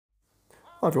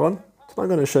Hi everyone, today I'm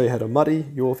going to show you how to muddy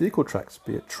your vehicle tracks,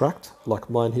 be it tracked like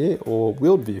mine here or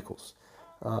wheeled vehicles.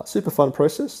 Super fun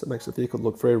process that makes the vehicle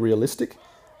look very realistic,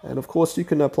 and of course you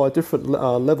can apply different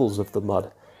levels of the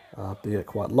mud, be it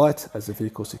quite light as the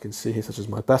vehicles you can see here such as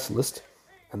my Basilisk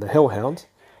and the Hellhound,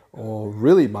 or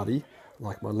really muddy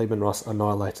like my Leman Russ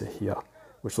Annihilator here,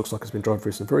 which looks like it's been driving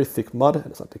through some very thick mud and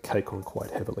it's like to cake on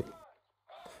quite heavily.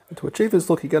 And to achieve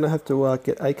this look, you're going to have to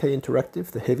get AK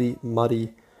Interactive, the heavy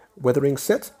muddy weathering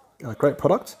set. Great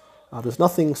product. There's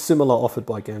nothing similar offered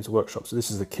by Games Workshop, so this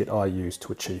is the kit I use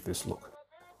to achieve this look.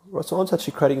 Right, so onto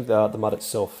actually creating the mud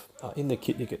itself. In the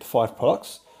kit you get 5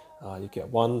 products. You get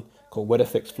one called Wet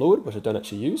Effects Fluid, which I don't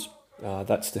actually use.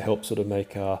 That's to help sort of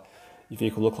make your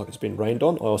vehicle look like it's been rained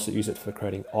on. I also use it for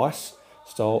creating ice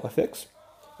style effects.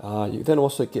 You then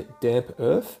also get Damp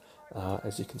Earth,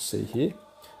 as you can see here.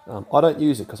 I don't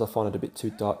use it because I find it a bit too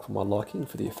dark for my liking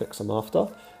for the effects I'm after.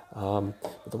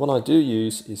 But the one I do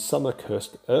use is Summer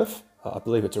Kursk Earth. I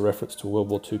believe it's a reference to a World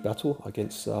War II battle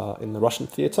against in the Russian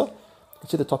theatre. You can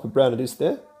see the type of brown it is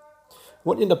there.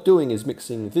 What you end up doing is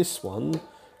mixing this one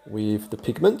with the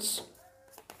pigments.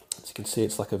 As you can see,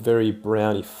 it's like a very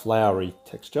browny, flowery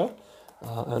texture.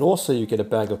 And also you get a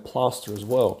bag of plaster as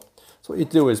well. So what you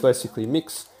do is basically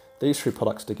mix these 3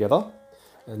 products together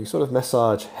and you sort of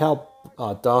massage how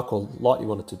dark or light you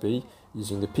want it to be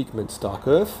using the pigment's Dark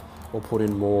Earth, or put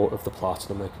in more of the plaster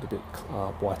to make it a bit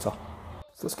whiter.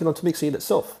 So let's get on to mixing it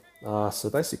itself. So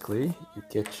basically you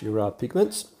get your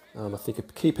pigments. I think a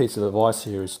key piece of advice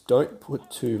here is don't put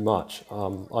too much.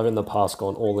 I've in the past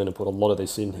gone all in and put a lot of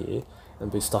this in here and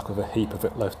be stuck with a heap of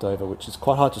it left over, which is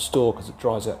quite hard to store because it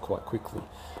dries out quite quickly.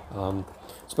 So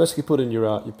basically put in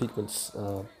your pigments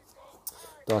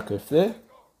Dark Earth there.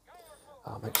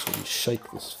 Make sure you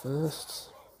shake this first.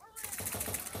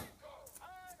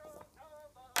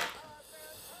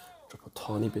 Drop a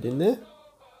tiny bit in there.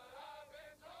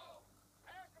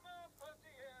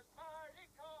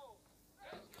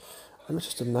 And it's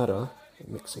just a matter of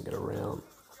mixing it around.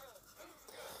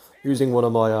 Using one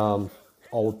of my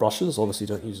old brushes, obviously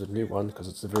don't use a new one because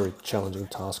it's a very challenging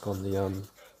task on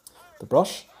the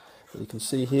brush. But you can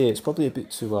see here it's probably a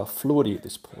bit too fluidy at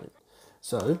this point.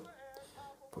 So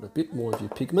put a bit more of your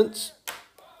pigments.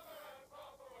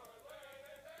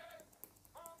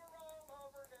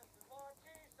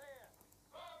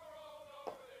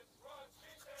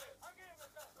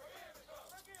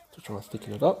 To try and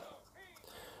thicken it up.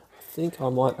 I think I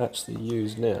might actually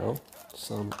use now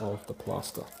some of the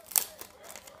plaster.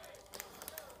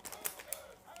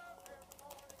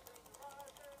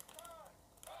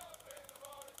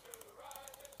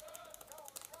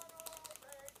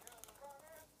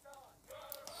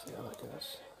 See how that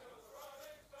goes.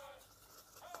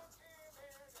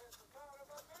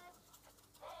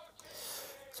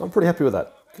 So I'm pretty happy with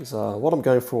that, because what I'm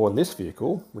going for on this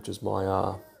vehicle, which is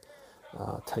my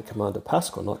Tank Commander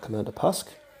Pask or Knight Commander Pask,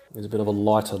 is a bit of a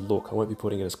lighter look. I won't be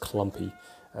putting it as clumpy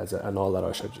as an Annihilator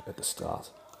I showed you at the start.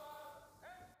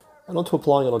 And onto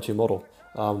applying it onto your model.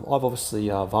 I've obviously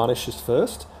varnished this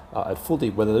first. I'd fully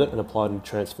weathered it and applied any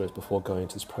transfers before going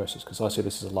into this process, because I see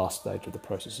this is the last stage of the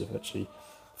process of actually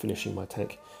finishing my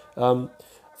tank. I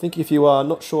think if you are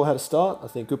not sure how to start, I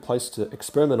think a good place to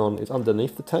experiment on is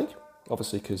underneath the tank,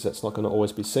 obviously because that's not going to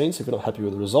always be seen. So if you're not happy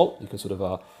with the result, you can sort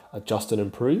of adjust and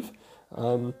improve.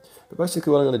 But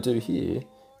basically what I'm going to do here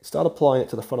is start applying it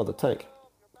to the front of the tank.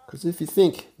 Because if you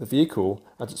think the vehicle,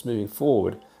 as it's moving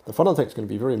forward, the front of the tank is going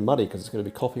to be very muddy because it's going to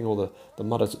be copying all the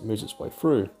mud as it moves its way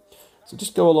through. So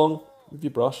just go along with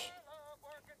your brush,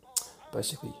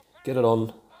 basically get it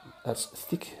on as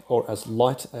thick or as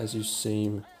light as you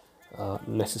seem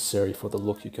necessary for the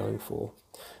look you're going for.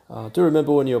 Do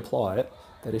remember when you apply it,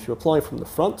 that if you're applying from the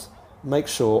front, make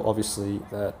sure obviously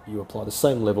that you apply the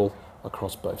same level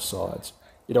across both sides.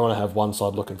 You don't want to have one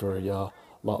side looking very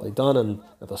lightly done and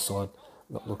the other side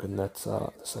not looking that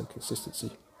the same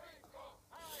consistency.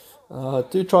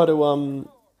 Do try to,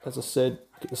 as I said,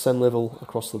 get the same level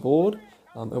across the board.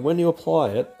 And when you apply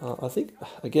it, I think,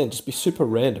 again, just be super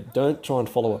random. Don't try and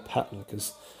follow a pattern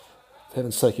because, for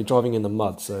heaven's sake, you're driving in the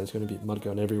mud, so there's going to be mud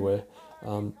going everywhere.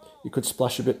 You could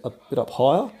splash a bit up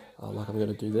higher, like I'm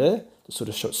going to do there, to sort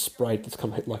of show it sprayed. It's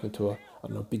come like into a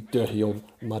big dirty old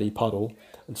muddy puddle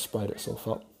and sprayed itself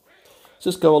up.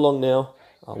 So just go along now,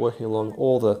 working along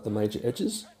all the major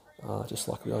edges, just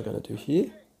like we are going to do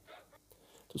here,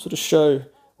 to sort of show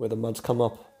where the mud's come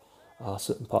up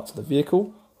certain parts of the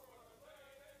vehicle.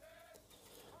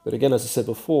 But again, as I said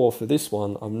before, for this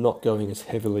one, I'm not going as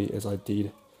heavily as I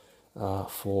did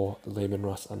for the Leman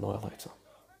Russ Annihilator.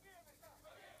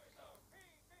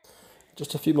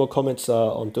 Just a few more comments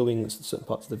on doing certain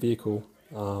parts of the vehicle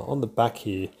on the back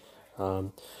here, I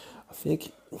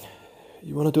think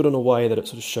you want to do it in a way that it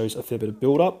sort of shows a fair bit of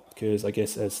build-up, because I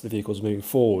guess as the vehicle's moving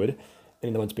forward,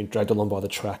 anyone's been dragged along by the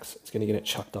tracks, it's going to get it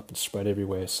chucked up and spread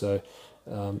everywhere. So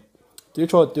do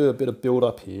try to do a bit of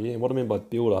build-up here, and what I mean by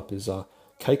build-up is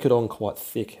cake it on quite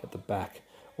thick at the back,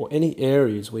 or any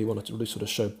areas where you want it to really sort of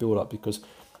show build-up, because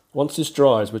once this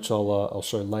dries, which I'll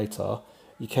show later,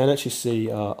 you can actually see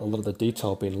a lot of the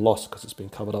detail being lost because it's been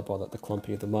covered up by the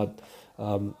clumping of the mud.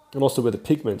 And also with the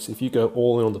pigments, if you go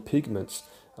all in on the pigments,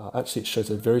 actually it shows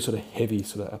a very sort of heavy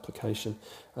sort of application.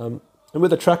 And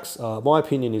with the tracks, my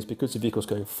opinion is because the vehicle's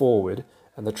going forward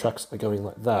and the tracks are going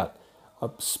like that, I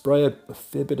spray a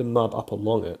fair bit of mud up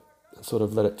along it and sort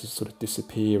of let it just sort of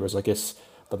disappear as I guess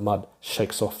the mud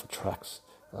shakes off the tracks.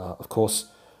 Of course,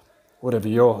 whatever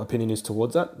your opinion is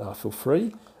towards that, feel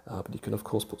free. But you can of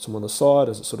course put some on the side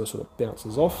as it sort of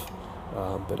bounces off.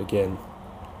 But again,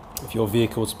 if your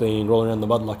vehicle's been rolling around the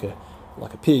mud like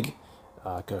a pig,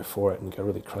 go for it and go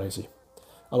really crazy.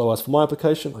 Otherwise, for my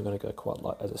application, I'm going to go quite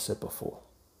light, as I said before.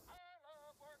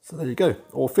 So there you go,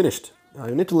 all finished.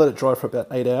 You need to let it dry for about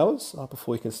 8 hours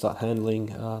before you can start handling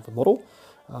the model.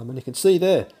 And you can see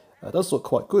there, it does look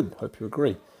quite good. Hope you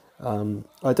agree.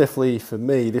 I definitely, for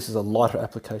me, this is a lighter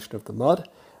application of the mud,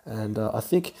 and I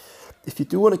think if you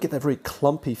do want to get that very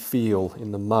clumpy feel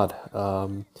in the mud,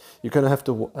 you're going to have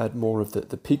to add more of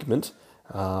the pigment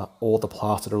or the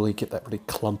plaster to really get that really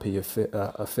clumpy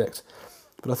effect.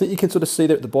 But I think you can sort of see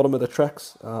there at the bottom of the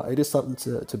tracks, it is starting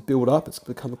to build up. It's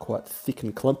become quite thick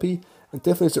and clumpy, and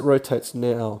definitely as it rotates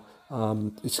now,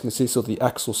 as you can see sort of the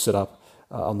axle setup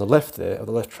on the left there, or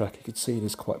the left track, you can see it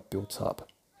is quite built up.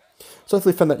 So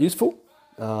hopefully you found that useful.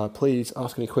 Please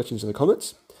ask any questions in the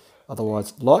comments.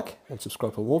 Otherwise, like and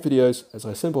subscribe for more videos as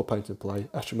I assemble, paint and play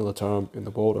Astra Militarum in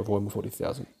the world of Warhammer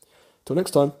 40,000. Till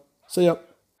next time, see ya!